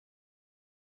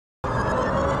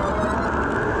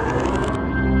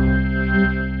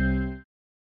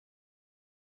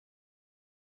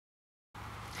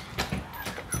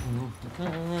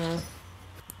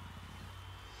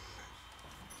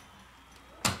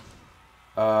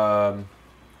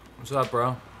What's up,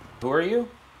 bro? Who are you?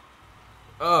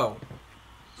 Oh.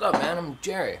 What's up, man? I'm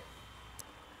Jerry.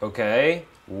 Okay.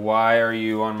 Why are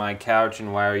you on my couch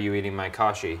and why are you eating my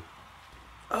kashi?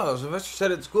 Oh, Sylvester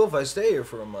said it's cool if I stay here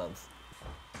for a month.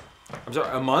 I'm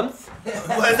sorry, a month?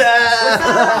 What's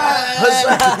that?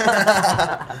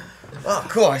 Oh,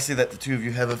 cool. I see that the two of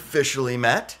you have officially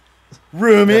met.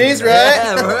 Roomies, right?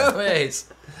 Yeah, roomies.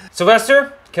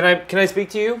 Sylvester, can I speak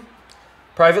to you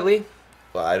privately?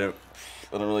 Well, I don't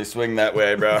really swing that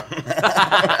way, bro.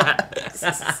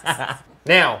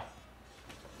 Now.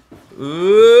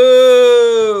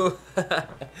 Ooh.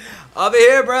 I'll be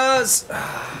here, bros.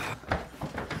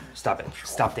 Stop it.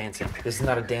 Stop dancing. This is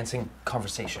not a dancing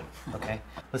conversation, okay?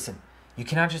 Listen, you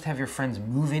cannot just have your friends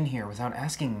move in here without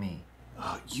asking me.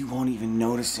 Oh, you won't even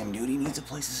notice him, dude. He needs a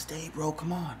place to stay, bro.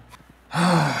 Come on.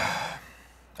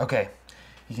 Okay,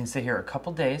 he can stay here a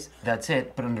couple days, that's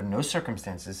it, but under no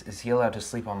circumstances is he allowed to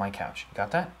sleep on my couch. You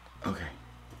got that? Okay.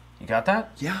 You got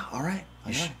that? Yeah, all right.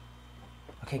 I got it.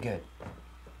 Okay, good.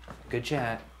 Good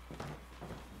chat.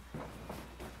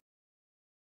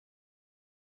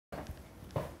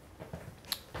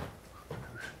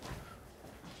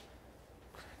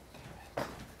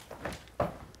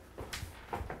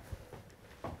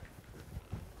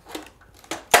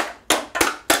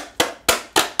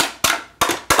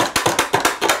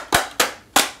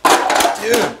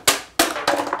 Dude,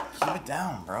 keep it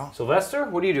down, bro. Sylvester,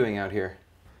 what are you doing out here?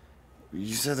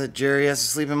 You said that Jerry has to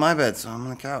sleep in my bed, so I'm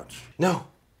on the couch. No,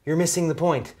 you're missing the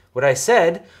point. What I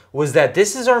said was that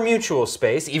this is our mutual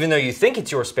space, even though you think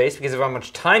it's your space because of how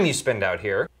much time you spend out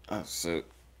here. Oh, so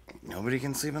nobody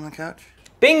can sleep on the couch?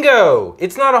 Bingo!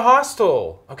 It's not a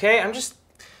hostel, okay?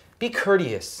 Be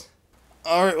courteous.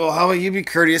 All right, well, how about you be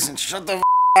courteous and shut the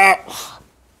up?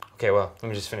 Okay, well, let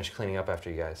me just finish cleaning up after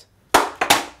you guys.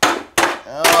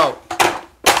 Oh.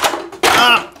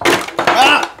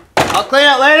 I'll clean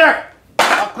it later.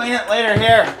 I'll clean it later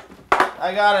here.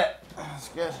 I got it. That's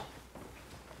good.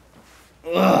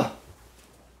 Ugh.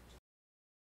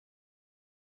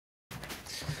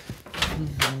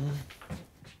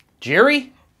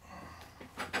 Jerry?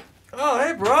 Oh,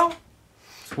 hey, bro.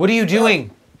 What are you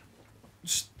doing?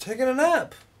 Just taking a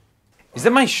nap. Is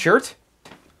that my shirt?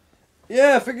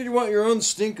 Yeah, I figured you want your own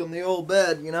stink on the old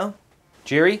bed, you know?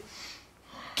 Jerry,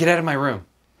 get out of my room.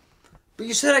 But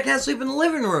you said I can't sleep in the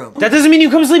living room. That doesn't mean you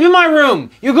come sleep in my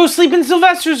room. You go sleep in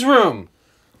Sylvester's room.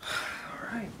 All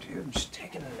right, dude. I'm just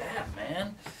taking a nap,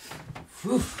 man.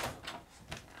 Whew.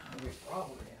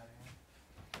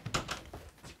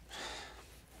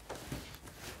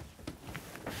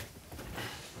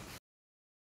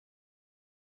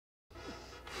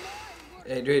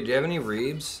 Hey, dude, do you have any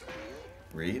Reebs?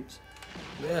 Reeves?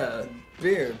 Yeah,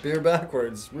 beer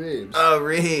backwards, Reebs. Oh,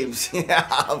 Reeves. Yeah,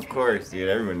 of course, dude.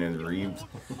 Everyone knows Reeves.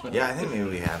 Yeah, I think maybe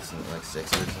we have some, like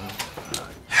 6 or something.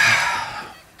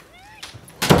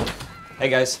 Hey,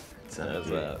 guys. What's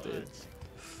up, dude?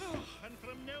 And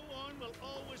from now on, we'll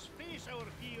always face our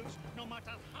fears, no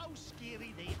matter how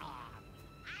scary they are.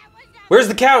 Where's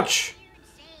the couch?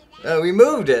 We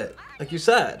moved it, like you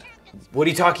said. What are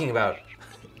you talking about?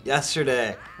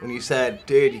 Yesterday, when you said,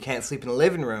 dude, you can't sleep in the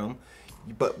living room,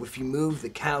 but if you move the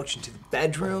couch into the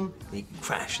bedroom, then you can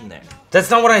crash in there. That's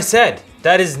not what I said.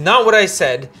 That is not what I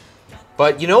said.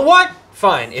 But you know what?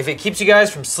 Fine. If it keeps you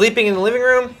guys from sleeping in the living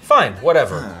room, fine.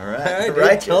 Whatever. All right,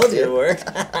 I told you it worked.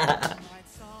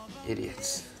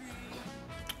 Idiots.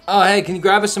 Oh, hey, can you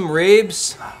grab us some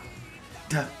Reebs?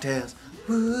 DuckTales.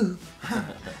 Woo.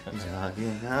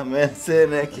 I'm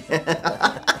missing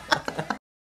again.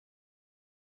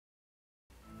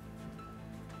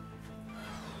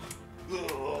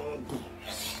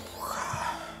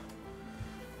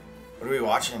 What are we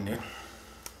watching, dude?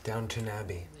 Downton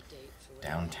Abbey.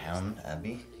 Downtown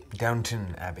Abbey?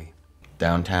 Downton Abbey.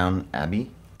 Downtown Abbey?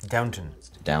 Downton.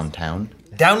 Downtown?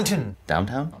 Downton.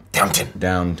 Downtown? Downton.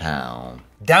 Downtown.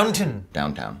 Downton.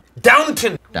 Downtown.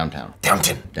 Downton. Downtown.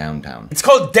 Downton. Downtown. It's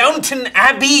called Downton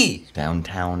Abbey.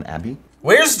 Downtown Abbey?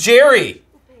 Where's Jerry?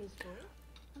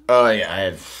 Oh,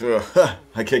 yeah,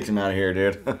 I kicked him out of here,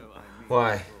 dude.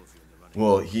 Why?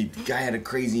 Well, guy had a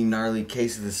crazy gnarly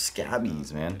case of the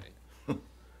scabies, man.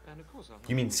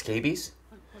 You mean scabies?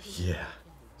 Yeah.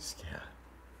 Scab.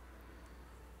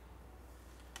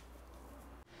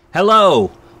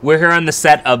 Hello! We're here on the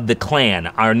set of The Clan,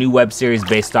 our new web series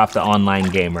based off The Online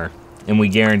Gamer, and we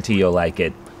guarantee you'll like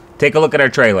it. Take a look at our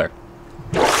trailer.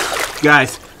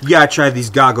 Guys, you gotta try these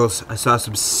goggles. I saw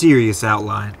some serious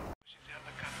outline.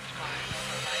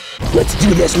 Let's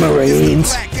do this,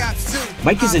 Marines! Black Ops 2.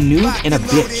 Mike is a noob and a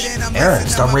bitch. Aaron,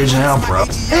 stop raging out, bro.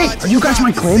 Hey, are you guys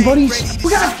my clan buddies?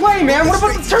 We gotta play, man. What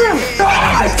about the tournament?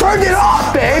 I turned it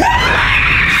off, babe.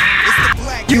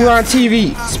 You were on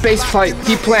TV. Space flight.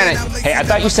 Deep planet. Hey, I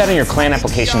thought you said in your clan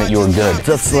application that you were good.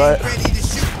 That's right.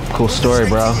 Cool story,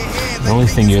 bro. The only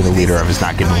thing you're the leader of is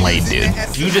not getting laid, dude.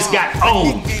 You just got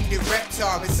owned.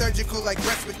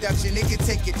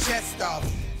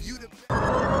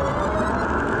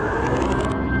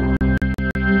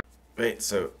 Wait,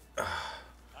 so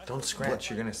Don't scratch,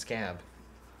 you're gonna scab.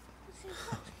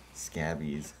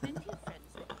 scabbies.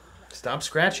 Stop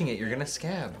scratching it, you're gonna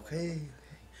scab. Okay.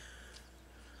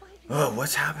 Oh,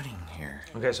 what's happening here?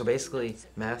 Okay, so basically,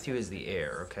 Matthew is the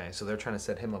heir, okay? So they're trying to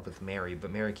set him up with Mary,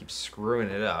 but Mary keeps screwing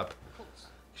it up.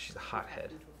 She's a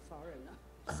hothead.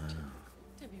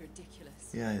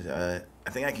 Yeah, I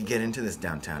think I could get into this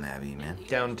downtown Abbey, man.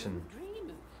 Downton.